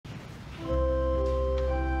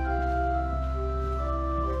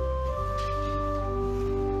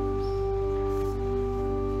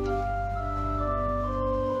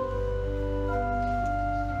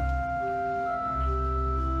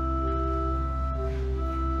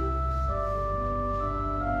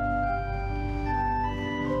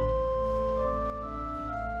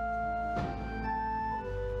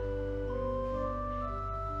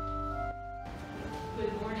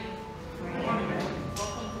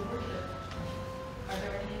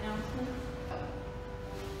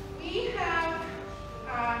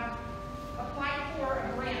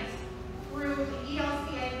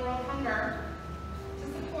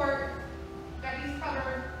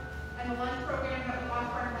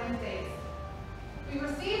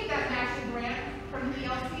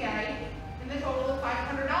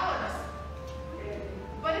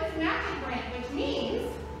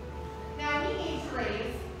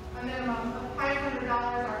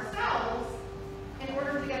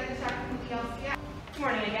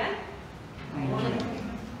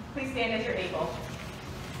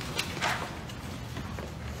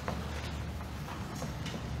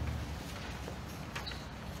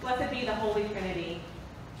Blessed be the Holy Trinity,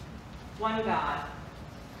 one God,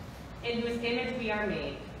 in whose image we are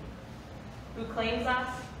made, who claims us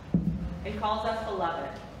and calls us beloved.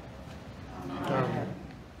 Amen.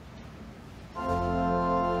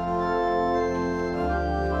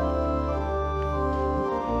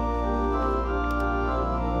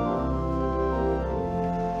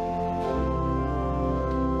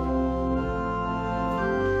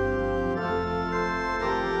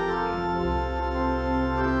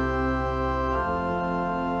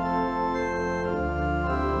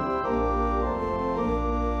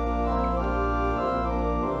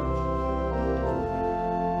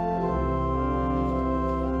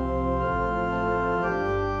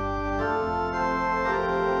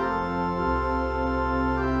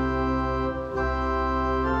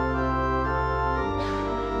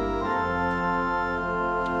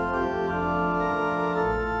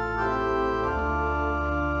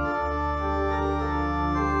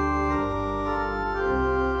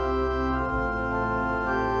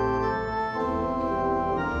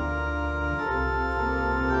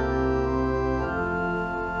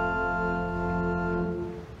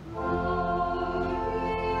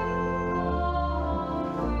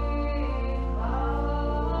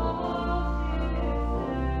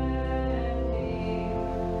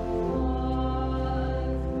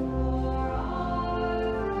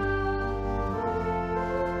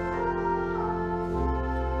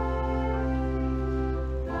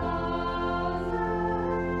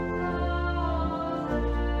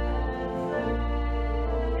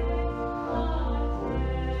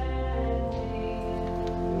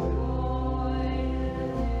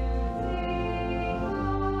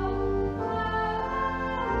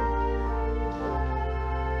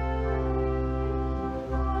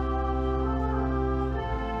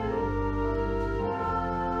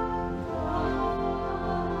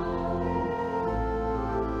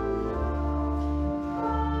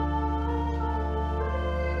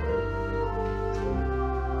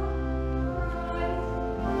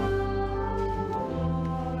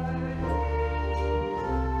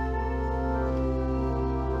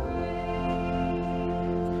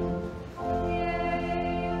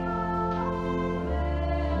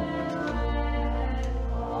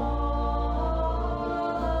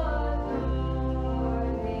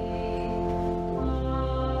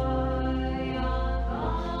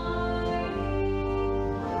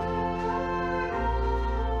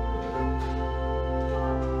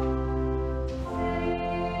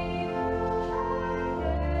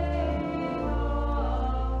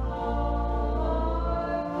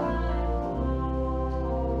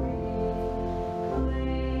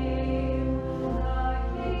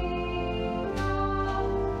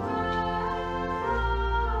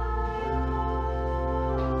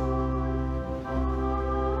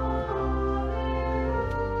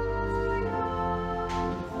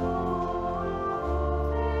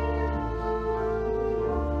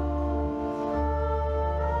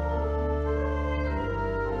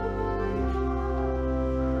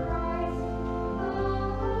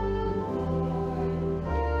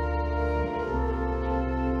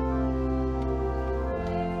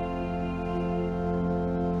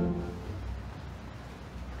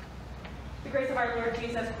 Our Lord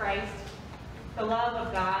Jesus Christ, the love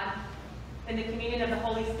of God, and the communion of the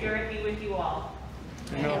Holy Spirit be with you all.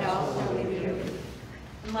 And also with you.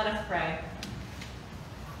 And let us pray.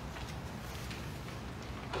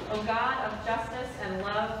 O God of justice and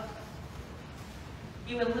love,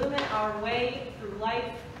 you illumine our way through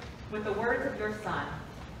life with the words of your Son.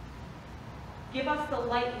 Give us the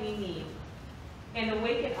light we need and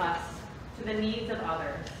awaken us to the needs of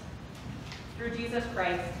others. Through Jesus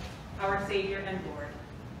Christ, our Savior and Lord.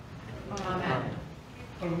 Amen.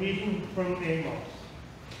 A reading from Amos.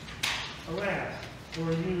 Alas,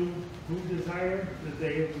 for you who desire the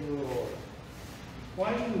day of the Lord.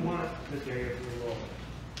 Why do you want the day of the Lord?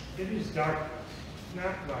 It is darkness,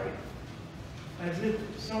 not light. As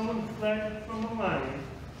if someone fled from a lion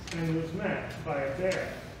and was met by a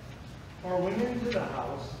bear, or went into the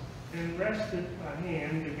house and rested a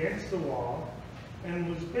hand against the wall and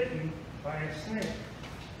was bitten by a snake.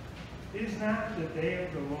 Is not the day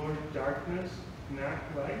of the Lord darkness, not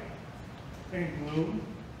light, and gloom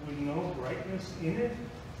with no brightness in it?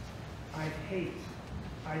 I hate,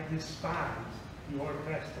 I despise your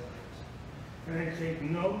festivals, and I take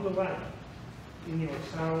no delight in your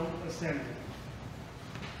solemn assemblies.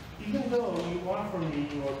 Even though you offer me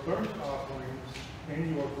your burnt offerings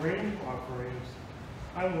and your grain offerings,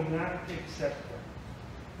 I will not accept them,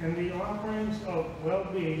 and the offerings of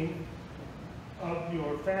well-being of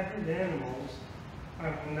your fattened animals I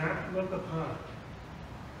will not look upon.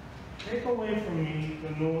 Take away from me the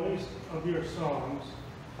noise of your songs.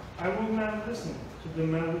 I will not listen to the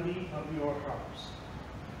melody of your harps.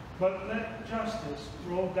 But let justice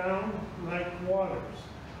roll down like waters,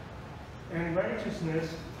 and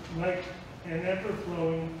righteousness like an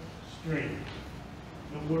ever-flowing stream.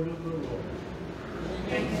 The word of the Lord.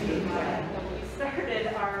 Thanks be to God. We started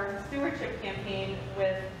our stewardship campaign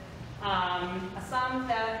with a psalm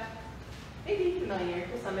that may be familiar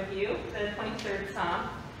to some of you, the 23rd Psalm.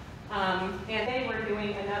 And today we're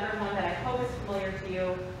doing another one that I hope is familiar to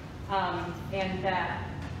you, and that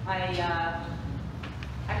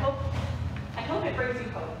I hope it brings you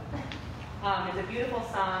hope. It's a beautiful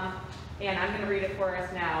psalm, and I'm going to read it for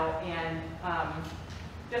us now, and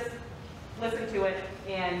just listen to it,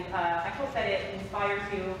 and I hope that it inspires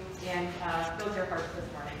you and fills your hearts this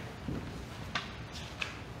morning.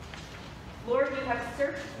 Lord, you have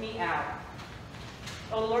searched me out.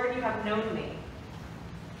 O Lord, you have known me.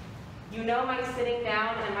 You know my sitting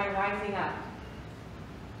down and my rising up.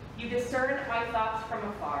 You discern my thoughts from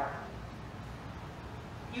afar.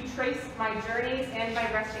 You trace my journeys and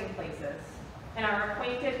my resting places, and are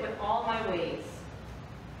acquainted with all my ways.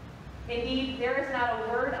 Indeed, there is not a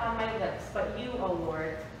word on my lips, but you, O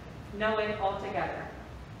Lord, know it altogether.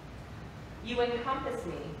 You encompass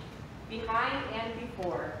me, behind and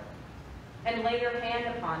before, and lay your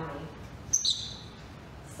hand upon me.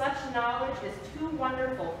 Such knowledge is too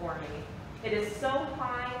wonderful for me. It is so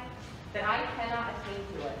high that I cannot attain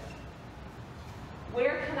to it.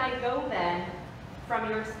 Where can I go then from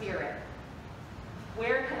your spirit?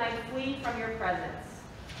 Where can I flee from your presence?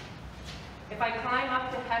 If I climb up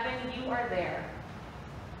to heaven, you are there.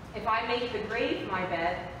 If I make the grave my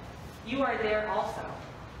bed, you are there also.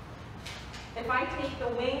 If I take the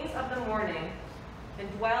wings of the morning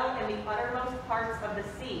and dwell in the uttermost parts of the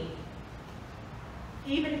sea,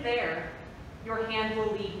 even there your hand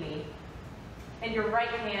will lead me, and your right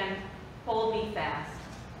hand hold me fast.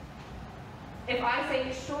 If I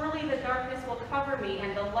say, surely the darkness will cover me,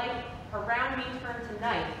 and the light around me turn to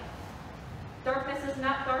night, darkness is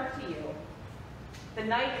not dark to you. The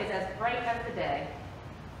night is as bright as the day.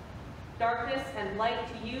 Darkness and light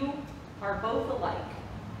to you are both alike.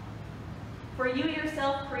 For you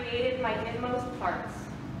yourself created my inmost parts.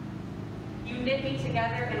 You knit me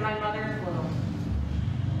together in my mother's womb.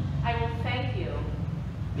 I will thank you,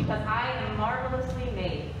 because I am marvelously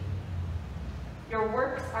made. Your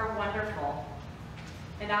works are wonderful,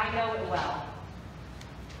 and I know it well.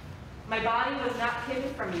 My body was not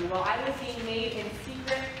hidden from you while I was being made in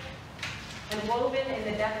secret and woven in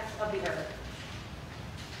the depths of the earth.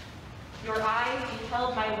 Your eyes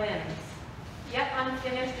beheld my limbs, yet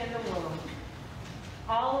unfinished in the womb.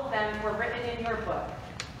 All of them were written in your book.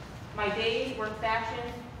 My days were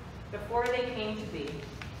fashioned before they came to be.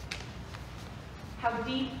 How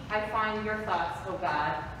deep I find your thoughts, O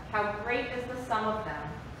God. How great is the sum of them.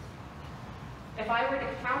 If I were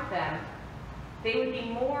to count them, they would be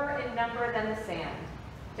more in number than the sand.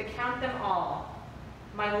 To count them all,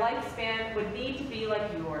 my lifespan would need to be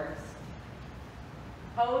like yours.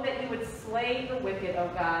 Oh, that you would slay the wicked, O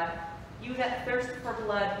God. You that thirst for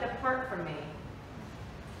blood, depart from me.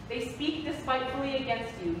 They speak despitefully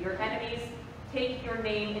against you. Your enemies take your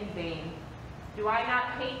name in vain. Do I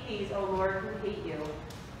not hate these, O Lord, who hate you?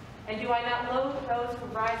 And do I not loathe those who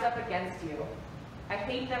rise up against you? I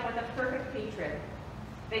hate them with a perfect hatred.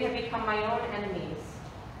 They have become my own enemies.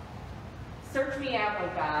 Search me out, O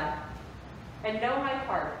God, and know my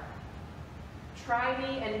heart. Try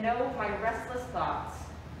me and know my restless thoughts.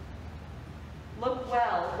 Look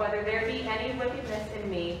well whether there be any wickedness in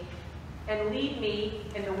me, and lead me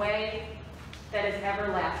in the way that is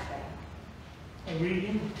everlasting. A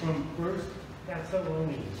reading from 1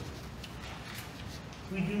 Thessalonians.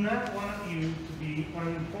 We do not want you to be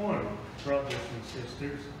uninformed, brothers and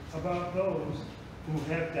sisters, about those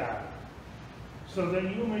who have died, so that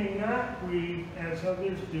you may not grieve as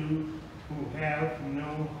others do who have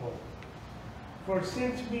no hope. For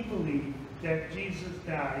since we believe that Jesus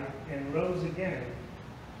died and rose again,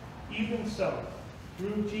 even so,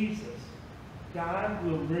 through Jesus, God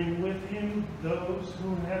will bring with him those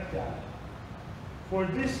who have died. For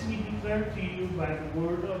this we declare to you by the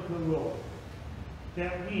word of the Lord,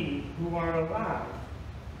 that we who are alive,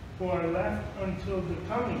 who are left until the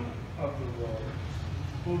coming of the Lord,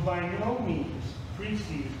 will by no means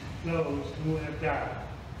precede those who have died.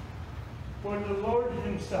 For the Lord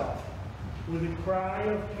himself, with a cry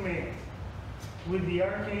of command, with the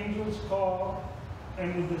archangel's call,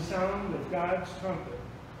 and with the sound of God's trumpet,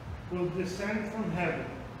 will descend from heaven,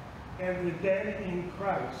 and the dead in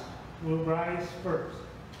Christ will rise first.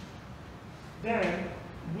 Then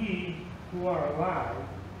we who are alive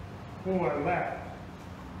who are left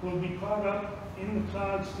will be caught up in the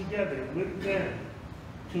clouds together with them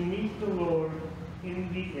to meet the Lord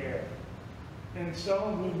in the air. And so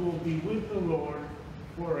we will be with the Lord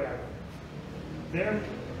forever. Therefore,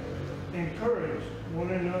 encourage one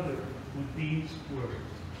another with these words.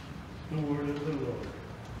 The word of the Lord.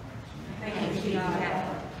 Thank you,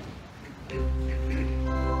 God.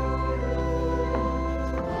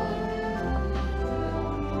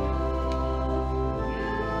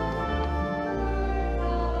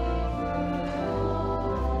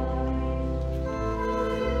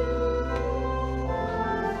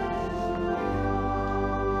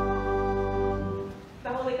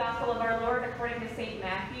 Gospel of our Lord according to St.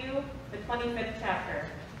 Matthew, the 25th chapter.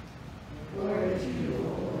 Glory to you,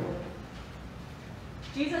 Lord.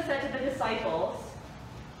 Jesus said to the disciples,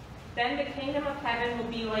 "Then the kingdom of heaven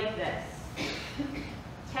will be like this.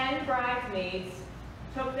 10 bridesmaids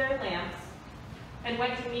took their lamps and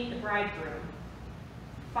went to meet the bridegroom.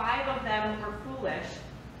 5 of them were foolish,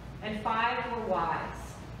 and 5 were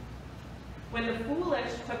wise. When the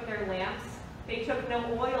foolish took their lamps, they took no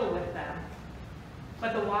oil with them.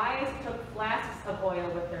 But the wise took flasks of oil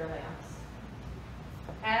with their lamps.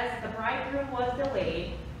 As the bridegroom was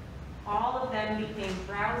delayed, all of them became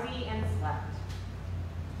drowsy and slept.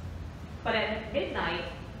 But at midnight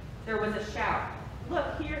there was a shout,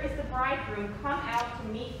 'Look, here is the bridegroom, come out to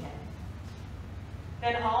meet him.'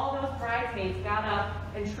 Then all those bridesmaids got up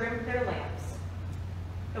and trimmed their lamps.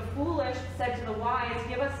 The foolish said to the wise,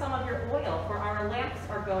 'Give us some of your oil, for our lamps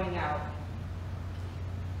are going out.'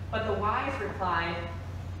 But the wise replied,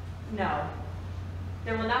 'No,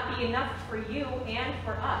 there will not be enough for you and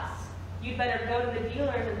for us. You'd better go to the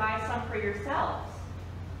dealers and buy some for yourselves.'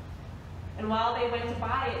 And while they went to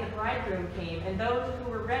buy it, the bridegroom came, and those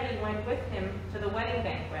who were ready went with him to the wedding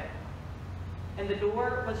banquet. And the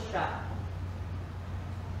door was shut.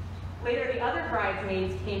 Later the other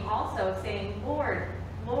bridesmaids came also, saying, 'Lord,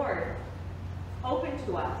 Lord, open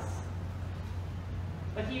to us.'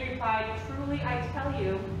 But he replied, 'Truly I tell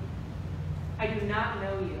you, I do not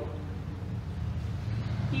know you.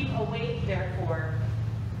 Keep awake, therefore,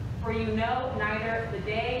 for you know neither the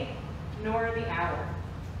day nor the hour.'"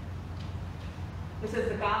 This is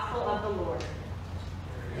the gospel of the Lord.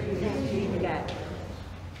 Please be seated.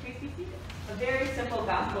 A very simple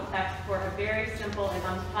gospel text for a very simple and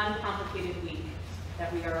uncomplicated week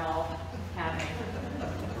that we are all having.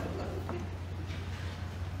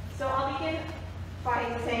 So I'll begin by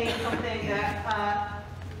saying something that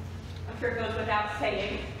I'm sure goes without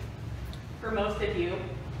saying for most of you.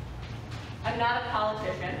 I'm not a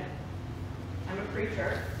politician. I'm a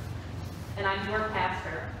preacher, and I'm your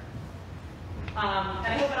pastor. And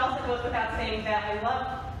I hope it also goes without saying that I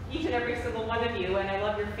love each and every single one of you, and I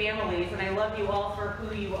love your families, and I love you all for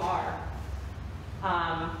who you are.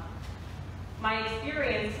 My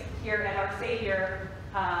experience here at Our Savior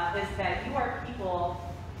is that you are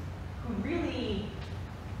people who really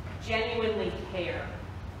genuinely care.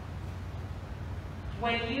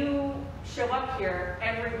 When you show up here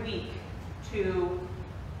every week to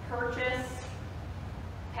purchase,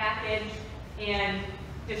 package, and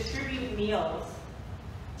distribute meals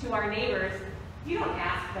to our neighbors, you don't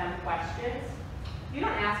ask them questions. You don't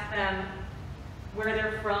ask them where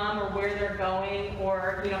they're from or where they're going,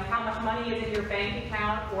 or how much money is in your bank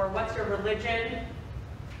account, or what's your religion,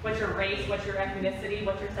 what's your race, what's your ethnicity,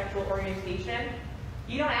 what's your sexual orientation.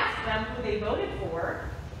 You don't ask them who they voted for.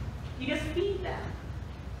 You just feed them.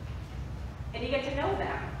 And you get to know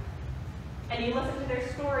them. And you listen to their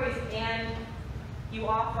stories, and you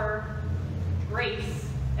offer grace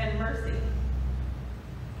and mercy.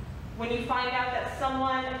 When you find out that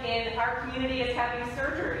someone in our community is having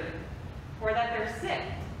surgery, or that they're sick,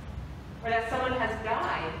 or that someone has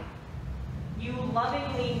died, you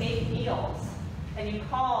lovingly make meals, and you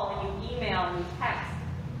call, and you email, and you text,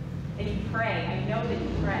 and you pray. I know that you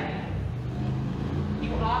pray.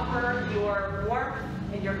 You offer your warmth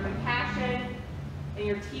and your compassion and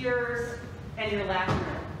your tears and your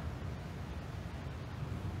laughter.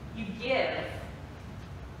 You give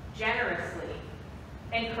generously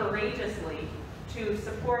and courageously to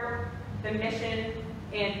support the mission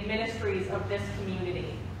and ministries of this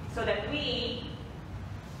community, so that we,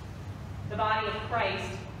 the body of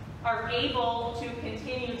Christ, are able to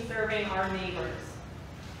continue serving our neighbors.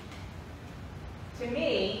 To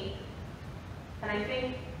me, and I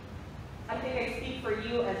think I speak for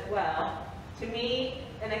you as well, to me,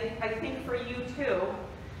 and I think for you too,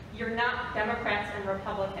 you're not Democrats and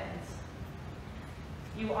Republicans.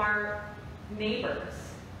 You are neighbors.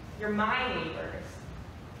 You're my neighbors.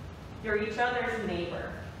 You're each other's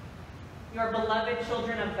neighbor. You're beloved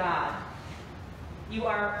children of God. You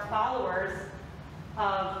are followers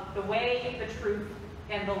of the way, the truth,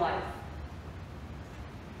 and the life.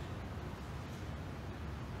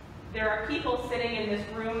 There are people sitting in this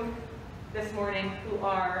room this morning who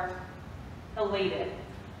are elated.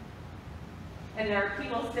 And there are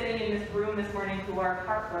people sitting in this room this morning who are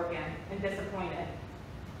heartbroken and disappointed.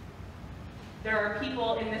 There are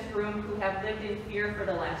people in this room who have lived in fear for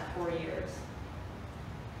the last 4 years.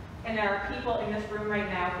 And there are people in this room right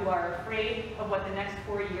now who are afraid of what the next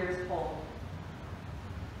 4 years hold.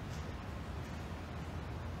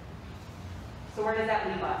 So where does that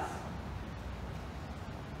leave us?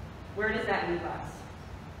 Where does that leave us?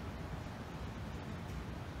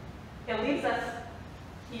 It leaves us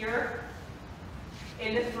here,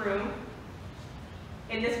 in this room,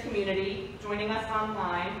 in this community, joining us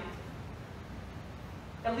online.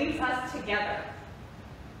 It leaves us together.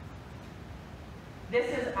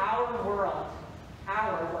 This is our world,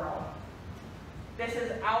 our world. This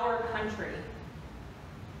is our country.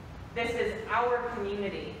 This is our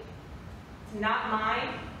community. It's not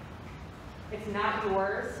mine. It's not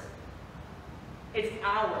yours. It's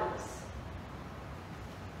ours.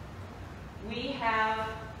 We have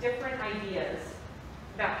different ideas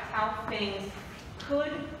about how things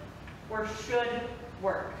could or should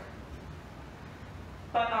work.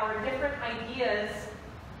 But our different ideas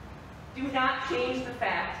do not change the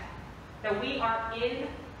fact that we are in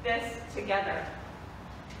this together.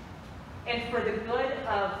 And for the good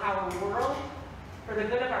of our world, for the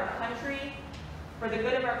good of our country, for the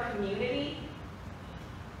good of our community,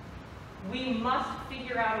 we must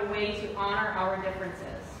figure out a way to honor our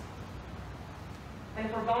differences. And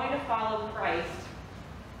if we're going to follow Christ,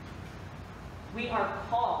 we are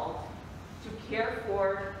called to care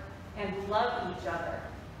for and love each other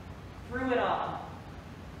through it all.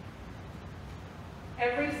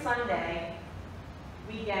 Every Sunday,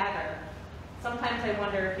 we gather. Sometimes I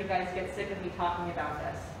wonder if you guys get sick of me talking about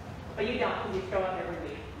this. But you don't, because you show up every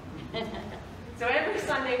week. So every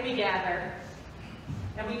Sunday we gather,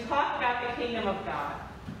 and we talk about the kingdom of God.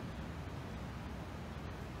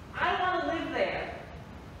 I want to live there.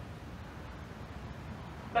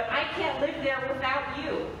 But I can't live there without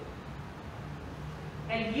you.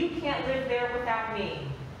 And you can't live there without me.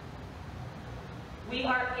 We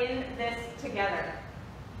are in this together.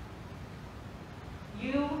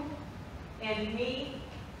 You and me,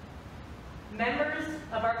 members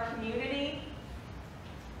of our community,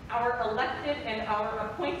 our elected and our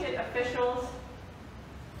appointed officials,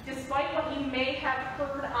 despite what you may have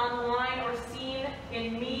heard online or seen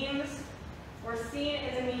in memes or seen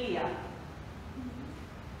in the media,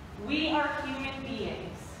 we are human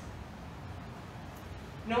beings.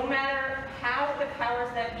 No matter how the powers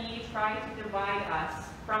that be try to divide us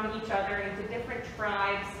from each other into different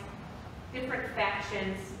tribes, different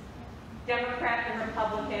factions, Democrat and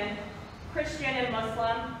Republican, Christian and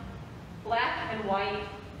Muslim, black and white,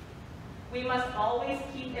 we must always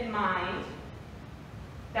keep in mind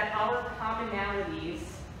that our commonalities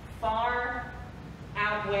far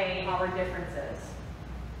outweigh our differences.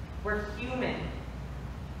 We're human.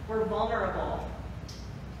 We're vulnerable.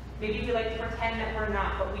 Maybe we like to pretend that we're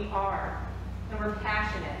not, but we are. And we're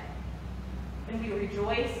passionate. And we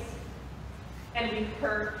rejoice. And we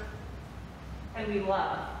hurt. And we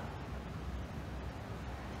love.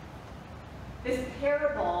 This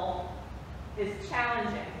parable is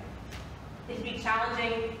challenging. It can be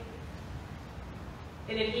challenging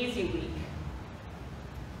in an easy week.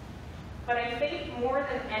 But I think more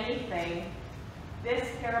than anything, this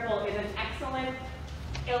parable is an excellent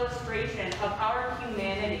illustration of our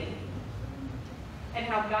humanity and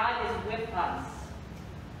how God is with us.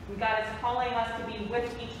 And God is calling us to be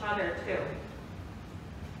with each other too.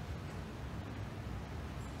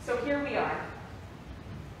 So here we are.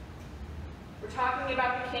 We're talking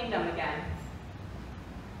about the kingdom again.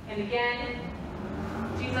 And again,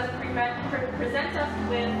 Jesus presents us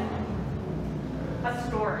with a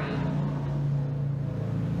story,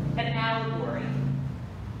 an allegory.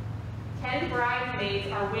 10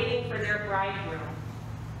 bridesmaids are waiting for their bridegroom.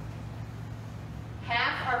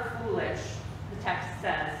 Half are foolish, the text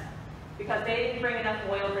says, because they didn't bring enough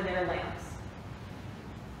oil for their lamps.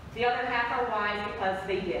 The other half are wise because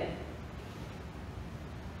they did.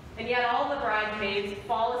 And yet all the bridesmaids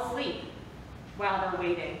fall asleep while they're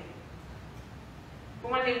waiting.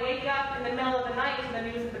 But when they wake up in the middle of the night to the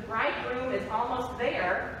news that the bridegroom is almost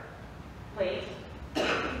there, late,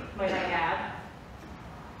 might I add,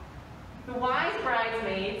 the wise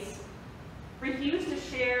bridesmaids refuse to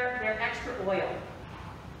share their extra oil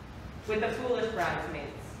with the foolish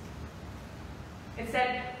bridesmaids.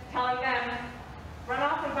 Instead, telling them, run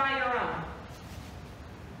off and buy your own.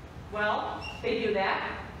 Well, they do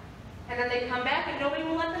that, and then they come back and nobody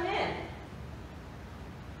will let them in.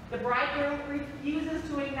 The bridegroom refuses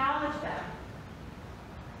to acknowledge them.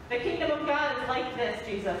 The kingdom of God is like this,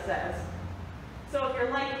 Jesus says. So if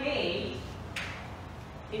you're like me,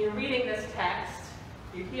 and you're reading this text,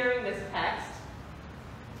 you're hearing this text,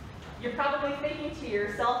 you're probably thinking to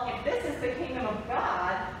yourself, if this is the kingdom of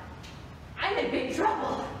God, I'm in big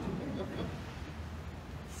trouble.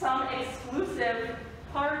 Some exclusive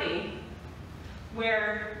party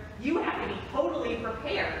where you have to be totally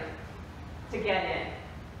prepared to get in.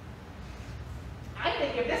 I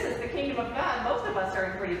think if this is the kingdom of God, most of us are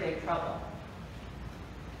in pretty big trouble.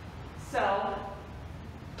 So,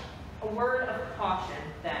 a word of caution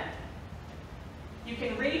then. You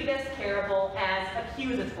can read this parable as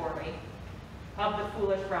accusatory of the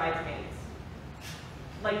foolish bridesmaids.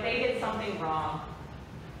 Like they did something wrong,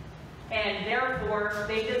 and therefore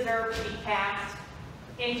they deserve to be cast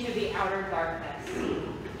into the outer darkness.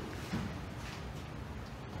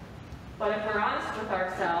 But if we're honest with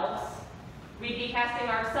ourselves, we'd be casting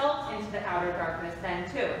ourselves into the outer darkness then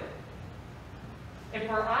too. If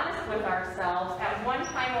we're honest with ourselves, at one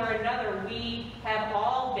time or another, we have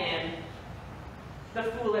all been the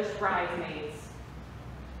foolish bridesmaids.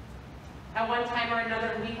 At one time or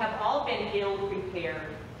another, we have all been ill-prepared.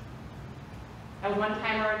 At one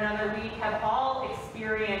time or another, we have all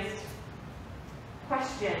experienced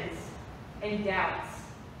questions and doubts.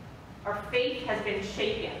 Our faith has been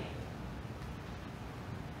shaken.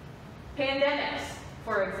 Pandemics,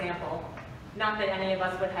 for example. Not that any of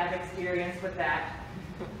us would have experience with that.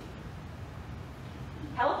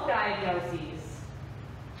 Health diagnoses,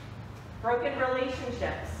 broken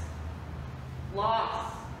relationships,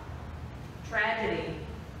 loss, tragedy,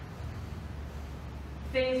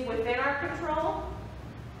 things within our control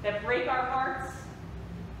that break our hearts,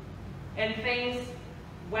 and things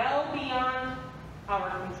well beyond our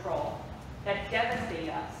control that devastate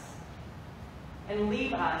us and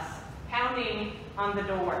leave us pounding on the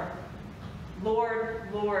door. Lord,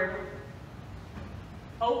 Lord,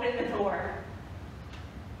 open the door.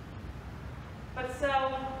 But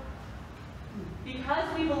so,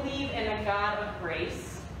 because we believe in a God of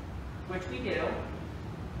grace, which we do,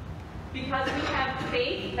 because we have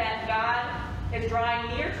faith that God is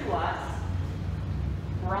drawing near to us,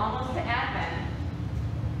 we're almost to Advent,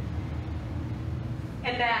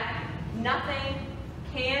 and that nothing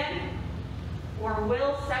can or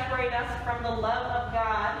will separate us from the love of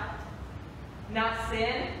God, not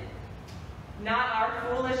sin, not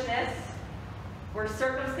our foolishness, or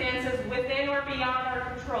circumstances within or beyond our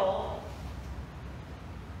control.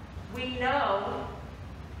 We know,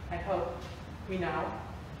 I hope we know,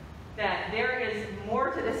 that there is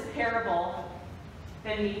more to this parable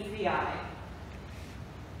than meets the eye.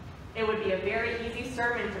 It would be a very easy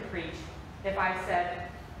sermon to preach if I said,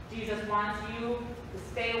 Jesus wants you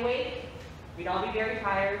to stay awake. We'd all be very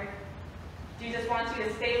tired. Jesus wants you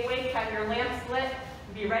to stay awake, have your lamps lit,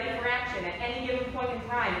 and be ready for action at any given point in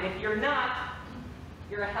time. And if you're not,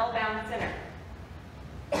 you're a hell-bound sinner.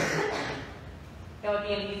 That would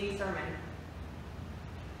be an easy sermon.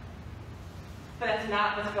 But that's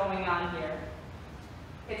not what's going on here.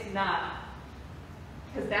 It's not.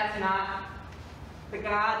 Because that's not the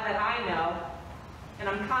God that I know, and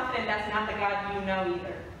I'm confident that's not the God you know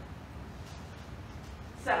either.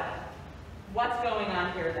 So, what's going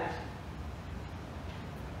on here then?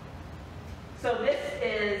 So this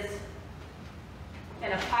is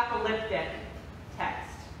an apocalyptic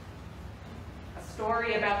text, a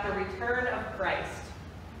story about the return of Christ.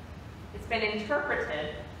 It's been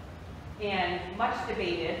interpreted and much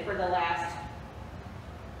debated for the last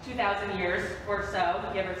 2,000 years or so,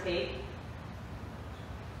 give or take,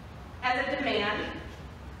 as a demand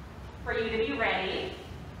for you to be ready.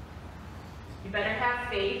 You better have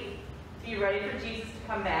faith to be ready for Jesus to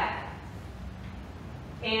come back.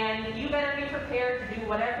 And you better be prepared to do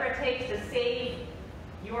whatever it takes to save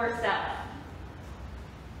yourself,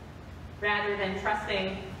 rather than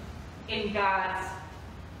trusting in God's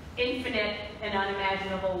infinite and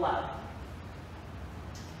unimaginable love.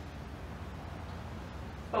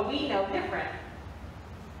 But we know different.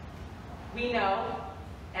 We know,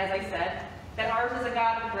 as I said, that ours is a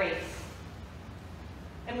God of grace.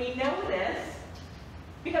 And we know this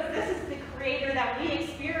because this is the Creator that we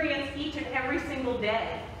experience each and every single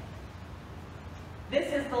day.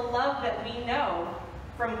 This is the love that we know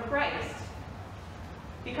from Christ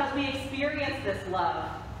because we experience this love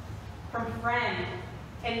from friend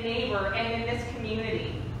and neighbor and in this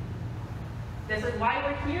community. This is why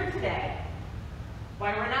we're here today,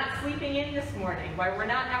 why we're not sleeping in this morning, why we're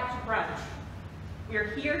not out to brunch.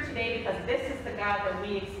 We're here today because this is the God that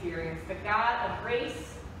we experience, the God of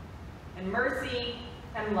grace and mercy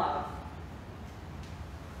and love.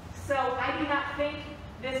 So I do not think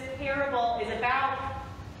this parable is about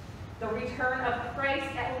the return of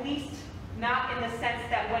Christ, at least not in the sense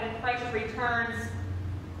that when Christ returns,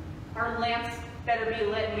 our lamps better be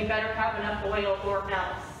lit and we better have enough oil or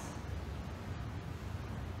else.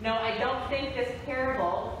 No, I don't think this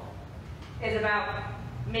parable is about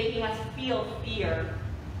making us feel fear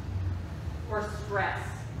or stress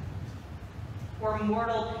or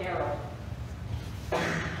mortal peril.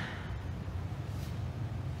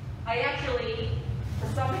 I actually,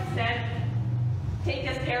 to some extent, take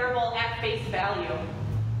this parable at face value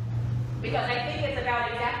because I think it's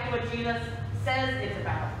about exactly what Jesus says it's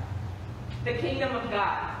about. The kingdom of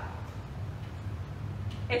God.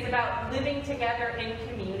 It's about living together in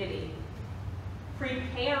community,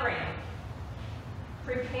 preparing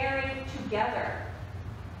together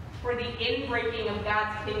for the inbreaking of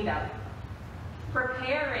God's kingdom,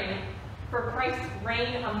 preparing for Christ's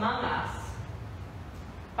reign among us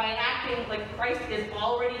by acting like Christ is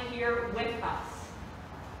already here with us.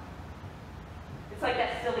 It's like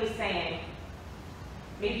that silly saying,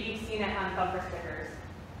 maybe you've seen it on bumper stickers.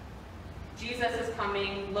 Jesus is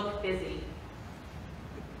coming, look busy.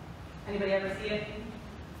 Anybody ever see it?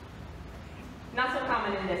 Not so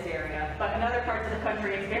common in this area, but in other parts of the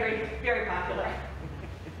country it's very, very popular.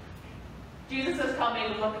 Jesus is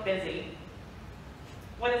coming, look busy.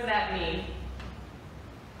 What does that mean?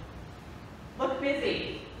 Look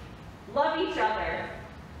busy. Love each other.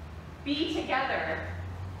 Be together.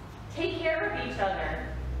 Take care of each other.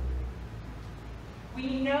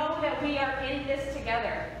 We know that we are in this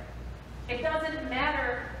together. It doesn't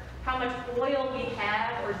matter how much oil we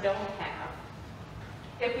have or don't have.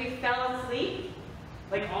 If we fell asleep,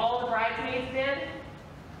 like all the bridesmaids did,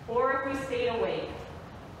 or if we stayed awake.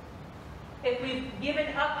 If we've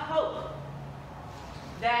given up hope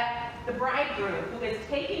that the bridegroom, who is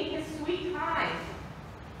taking his sweet time,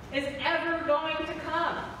 is ever going to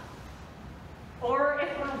come. Or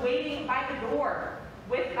if we're waiting by the door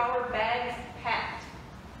with our bags packed.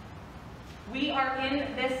 We are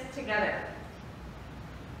in this together.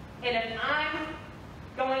 And if I'm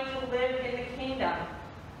going to live in the kingdom,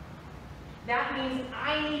 that means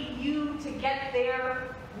I need you to get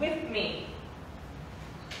there with me.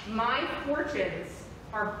 My fortunes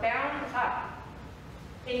are bound up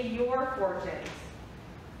in your fortunes.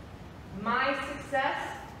 My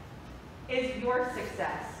success is your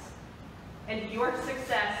success, and your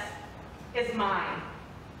success is mine.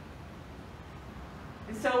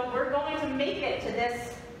 And so we're going to make it to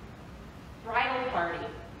this bridal party.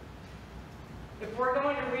 If we're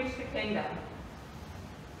going to reach the kingdom,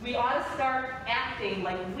 we ought to start acting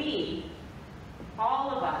like we, all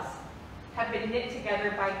of us, have been knit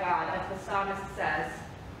together by God, as the psalmist says,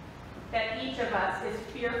 that each of us is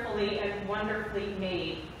fearfully and wonderfully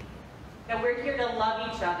made, that we're here to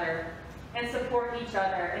love each other and support each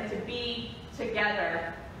other and to be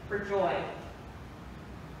together for joy.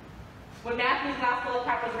 When Matthew's gospel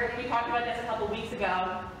account was written, we talked about this a couple weeks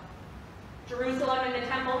ago. Jerusalem and the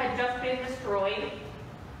temple had just been destroyed,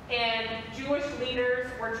 and Jewish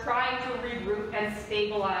leaders were trying to regroup and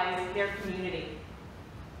stabilize their community.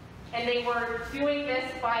 And they were doing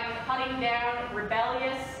this by cutting down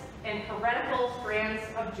rebellious and heretical strands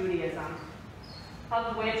of Judaism,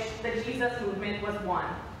 of which the Jesus movement was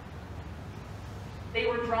one. They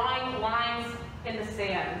were drawing lines in the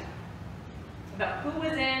sand about who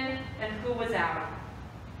was in and who was out.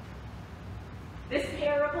 This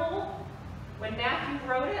parable, when Matthew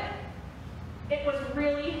wrote it, it was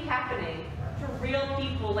really happening to real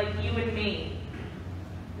people like you and me.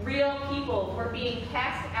 Real people were being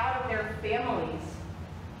cast out of their families,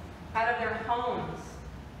 out of their homes,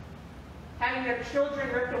 having their children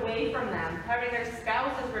ripped away from them, having their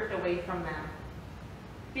spouses ripped away from them,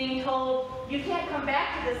 being told, you can't come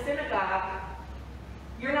back to the synagogue,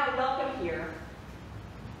 you're not welcome here.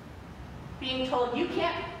 Being told, you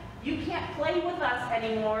can't play with us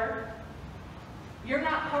anymore, you're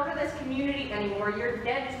not part of this community anymore, you're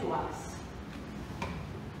dead to us.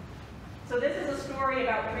 So this is a story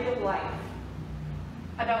about real life,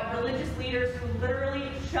 about religious leaders who literally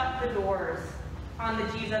shut the doors on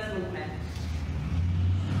the Jesus movement,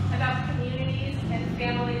 about communities and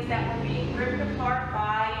families that were being ripped apart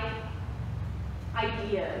by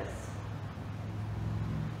ideas.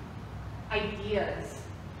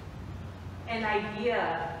 An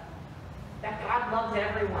idea that God loves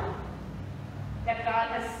everyone, that God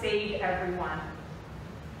has saved everyone,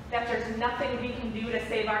 that there's nothing we can do to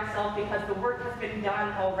save ourselves because the work has been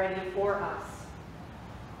done already for us.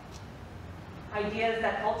 ideas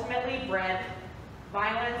that ultimately bred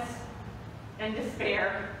violence and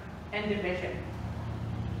despair and division.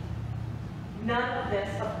 None of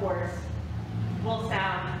this, of course, will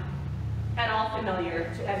sound at all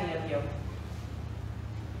familiar to any of you.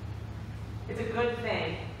 It's a good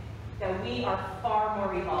thing that we are far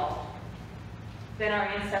more evolved than our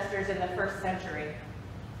ancestors in the first century,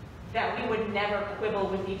 that we would never quibble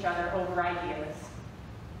with each other over ideas.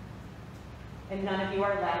 And none of you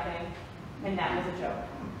are laughing, and that was a joke.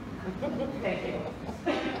 Thank you.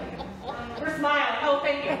 We're smiling. Oh,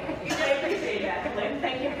 thank you. I appreciate that, Lynn.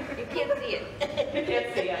 Thank you. You can't see it. You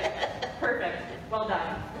can't see it. Perfect. Well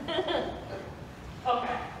done.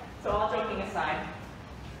 Okay, so all joking aside,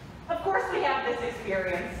 of course we have this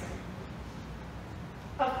experience.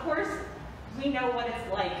 Of course we know what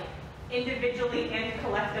it's like, individually and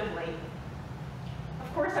collectively.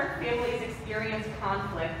 Of course our families experience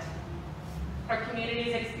conflict. Our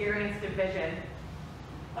communities experience division.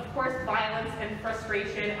 Of course violence and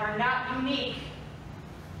frustration are not unique.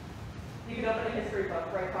 You can open a history book,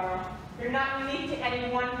 right, Carl? They're not unique to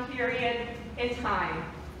any one period in time,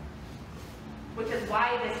 which is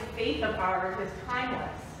why this faith of ours is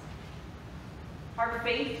timeless. Our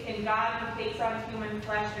faith in God who takes on human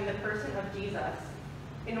flesh in the person of Jesus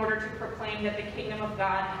in order to proclaim that the kingdom of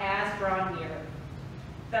God has drawn near,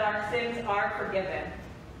 that our sins are forgiven,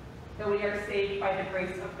 that we are saved by the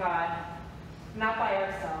grace of God, not by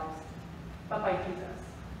ourselves, but by Jesus.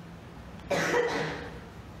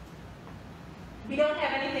 We don't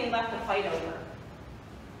have anything left to fight over.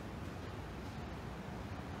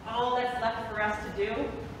 All that's left for us to do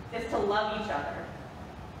is to love each other.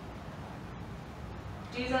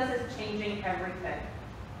 Jesus is changing everything.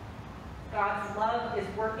 God's love is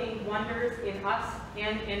working wonders in us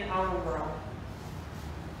and in our world.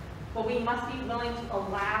 But we must be willing to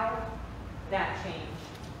allow that change,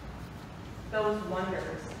 those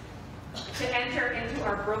wonders, to enter into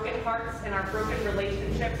our broken hearts and our broken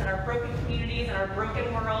relationships and our broken communities and our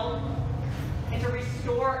broken world, and to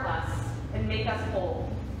restore us and make us whole.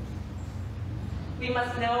 We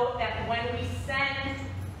must know that when we send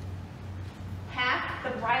half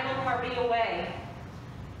the bridal party away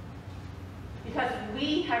because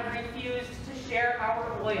we have refused to share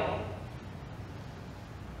our oil,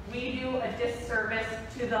 we do a disservice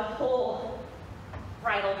to the whole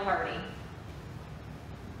bridal party.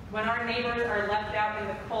 When our neighbors are left out in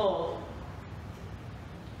the cold,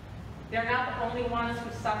 they're not the only ones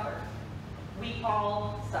who suffer. We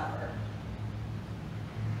all suffer.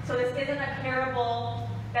 So this isn't a parable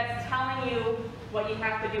that's telling you what you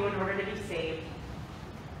have to do in order to be saved.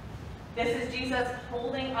 This is Jesus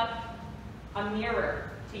holding up a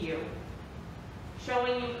mirror to you,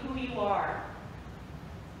 showing you who you are.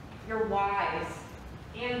 You're wise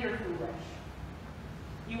and you're foolish.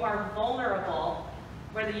 You are vulnerable,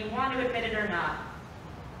 whether you want to admit it or not.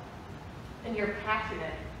 And you're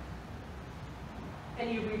passionate.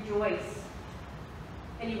 And you rejoice.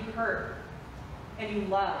 And you hurt. And you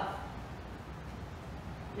love.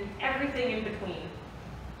 And everything in between.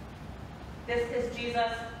 This is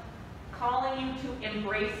Jesus calling you to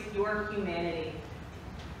embrace your humanity.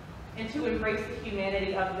 And to embrace the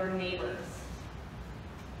humanity of your neighbors.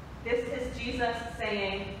 This is Jesus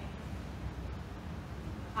saying,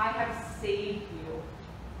 I have saved you.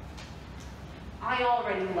 I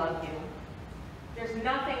already love you. There's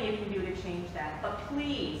nothing you can do to change that. But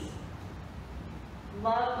please,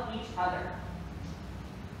 love each other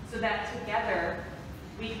so that together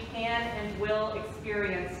we can and will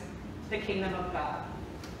experience the kingdom of God.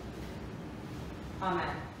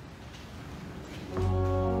 Amen.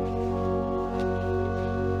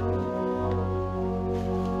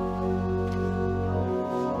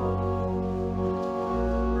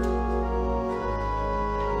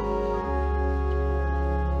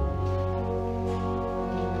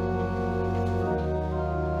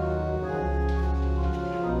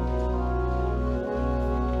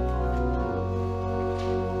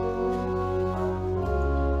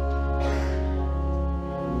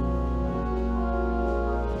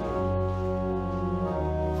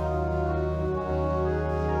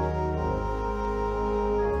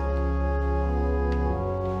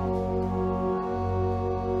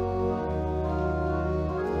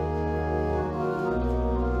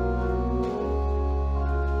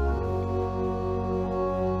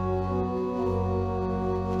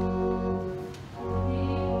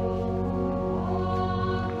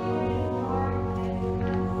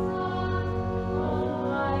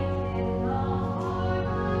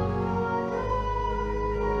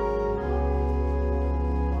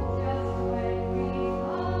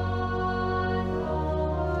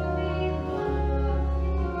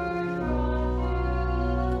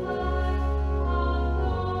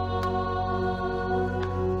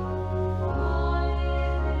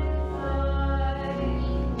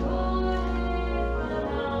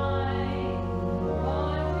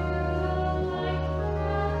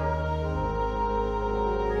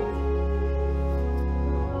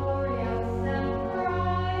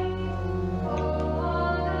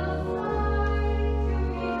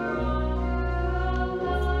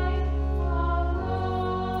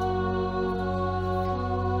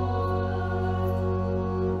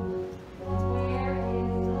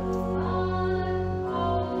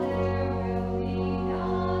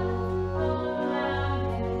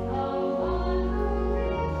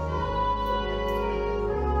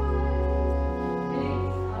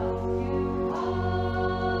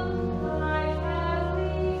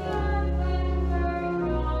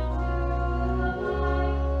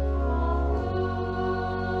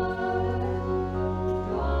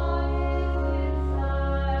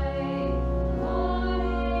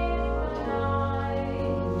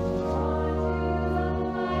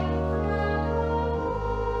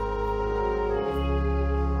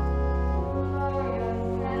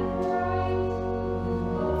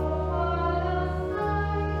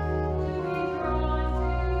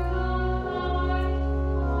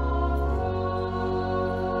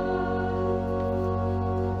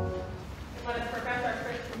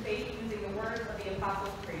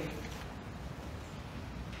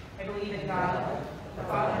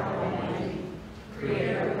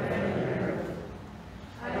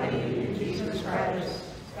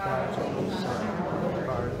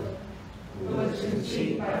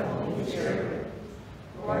 conceived by the Holy Spirit,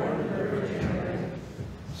 born of the Virgin Mary,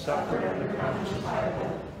 suffered under Pontius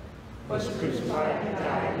Pilate, was crucified and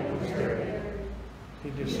died and was buried. He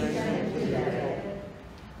descended to the dead.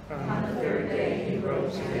 On the third day he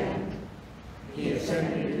rose again. He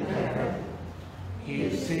ascended into heaven. He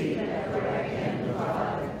is seated at the right hand of the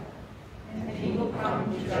Father, and he will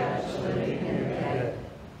come to judge the living and the dead.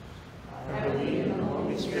 I believe in the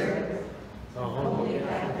Holy Spirit, the Holy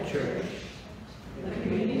Catholic Church, the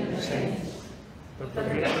communion of saints, the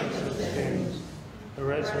forgiveness of sins, the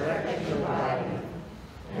resurrection of the body,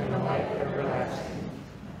 and the life everlasting.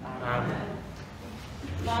 Amen.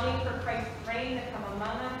 Longing for Christ's reign to come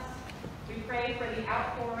among us, we pray for the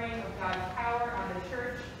outpouring of God's power on the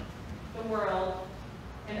church, the world,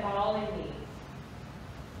 and all in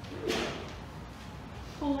need.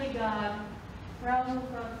 Holy God, rouse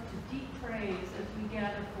us to deep praise as we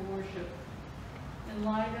gather for worship.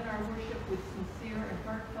 Enliven our worship with sincere and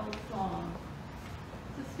heartfelt song.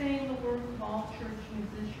 Sustain the work of all church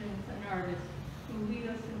musicians and artists who lead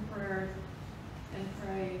us in prayers and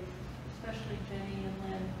praise, especially Jenny and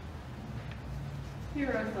Lynn.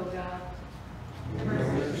 Hear us, O God. Your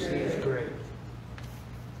mercy is great.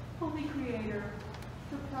 Holy Creator,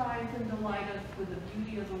 surprise and delight us with the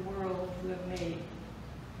beauty of the world you have made.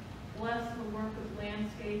 Bless the work of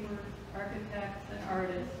landscapers, architects, and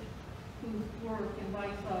artists whose work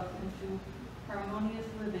invites us into harmonious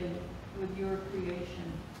living with your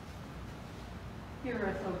creation. Hear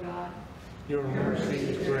us, O God. Your mercy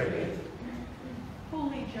is great.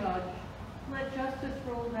 Holy Judge, let justice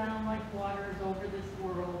roll down like waters over this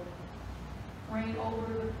world. Reign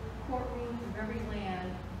over the courtrooms of every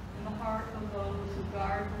land, in the heart of those who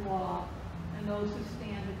guard the law and those who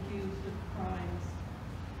stand accused of crimes.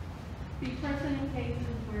 Be present in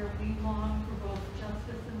cases where we long for both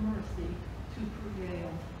justice and mercy to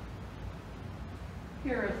prevail.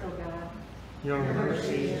 Hear us, O God. Your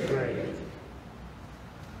mercy is great.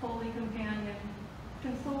 Holy Companion,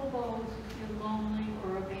 console those who feel lonely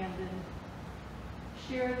or abandoned.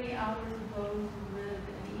 Share the hours of those who live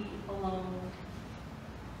and eat alone.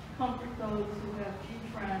 Comfort those who have few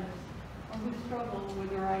friends or who struggle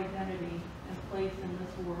with their identity and place in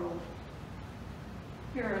this world.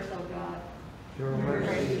 Hear us, O God. Your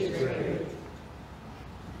mercy is great.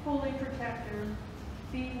 Holy Protector,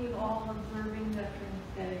 be with all observing Veterans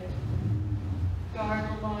Day. Guard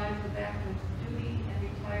the lives of active duty and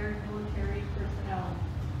retired military personnel.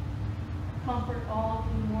 Comfort all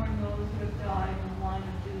who mourn those who have died in the line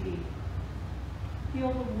of duty.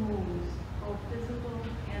 Heal the wounds, both physical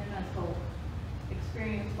and mental,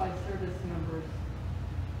 experienced by service members.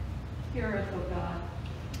 Hear us, O God.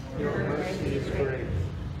 Your mercy is great.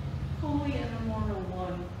 Holy and immortal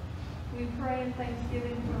one, we pray in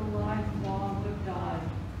thanksgiving for the lives of all who have died.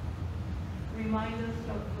 Remind us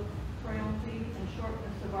of the frailty and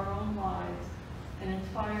shortness of our own lives and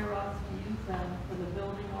inspire us to use them for the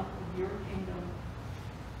building up of your kingdom.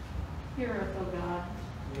 Hear us, O God.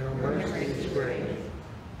 Your mercy is great.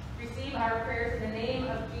 Receive our prayers in the name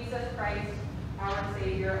of Jesus Christ, our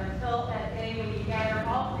Savior, until that day when you gather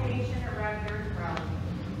all creation around your throne,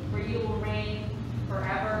 where you will reign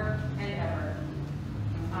forever and ever.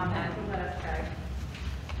 Amen. Let us pray.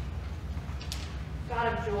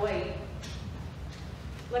 God of joy,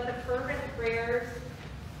 let the fervent prayers,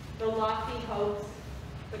 the lofty hopes,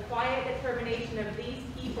 the quiet determination of these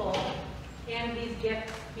people and these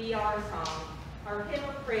gifts be our song, our hymn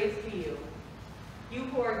of praise to you, you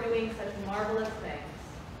who are doing such marvelous things.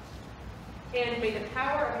 And may the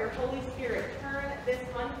power of your Holy Spirit turn this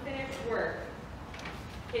unfinished work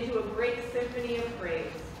into a great symphony of praise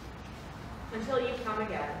until you come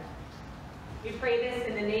again. We pray this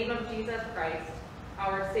in the name of Jesus Christ,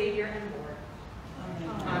 our Savior and Lord.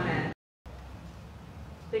 Amen. Amen.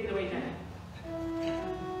 Take it away, Jenny.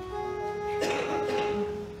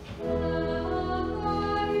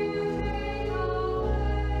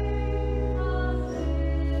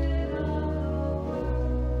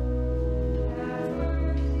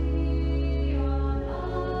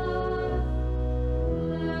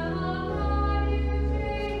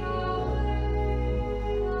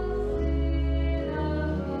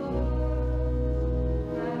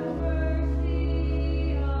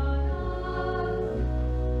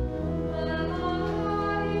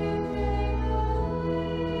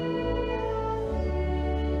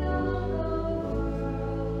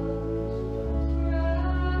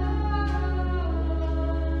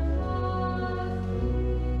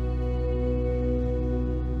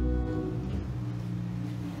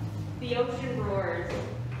 The ocean roars,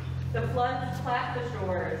 the floods clap the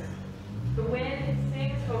shores, the wind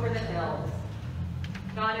sings over the hills.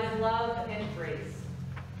 God is love and grace.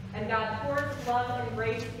 And God pours love and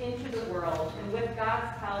grace into the world, and with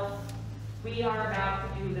God's help, we are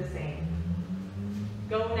about to do the same.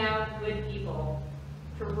 Go now, good people,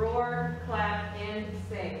 to roar, clap, and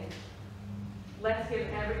sing. Let's give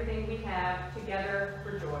everything we have together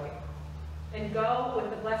for joy. And go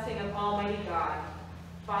with the blessing of Almighty God,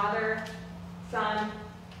 Father, Son,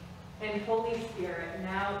 and Holy Spirit,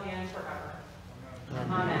 now and forever.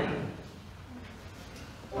 Amen.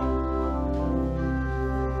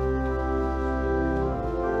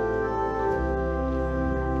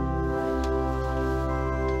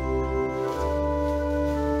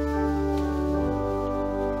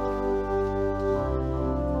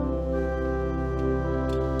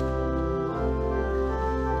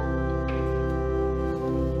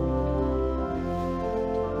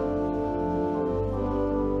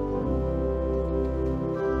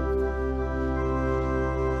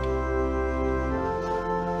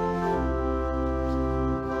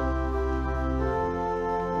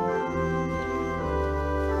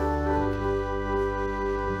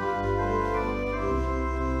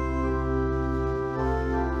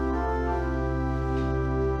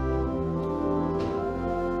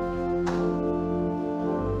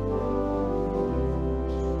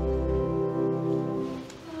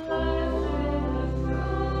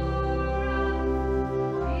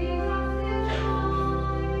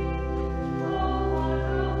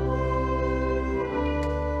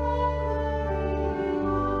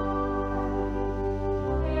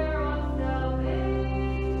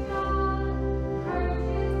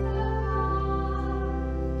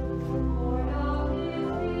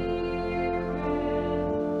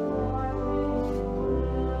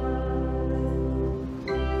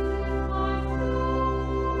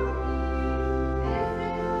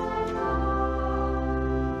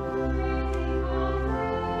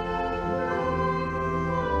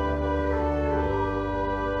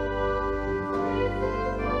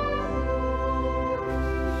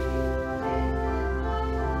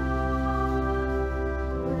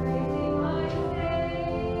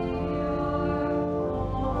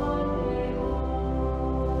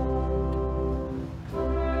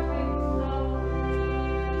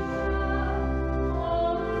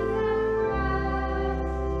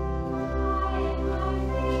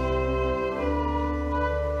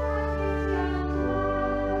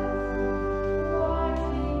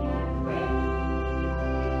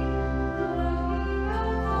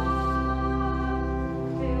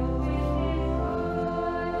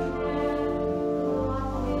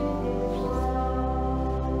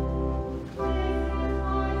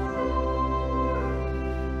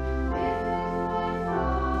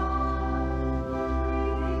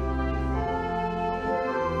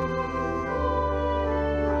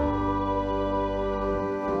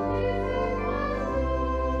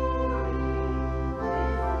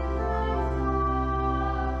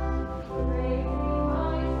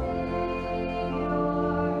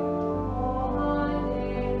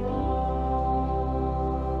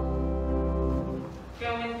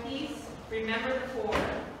 Remember the poor.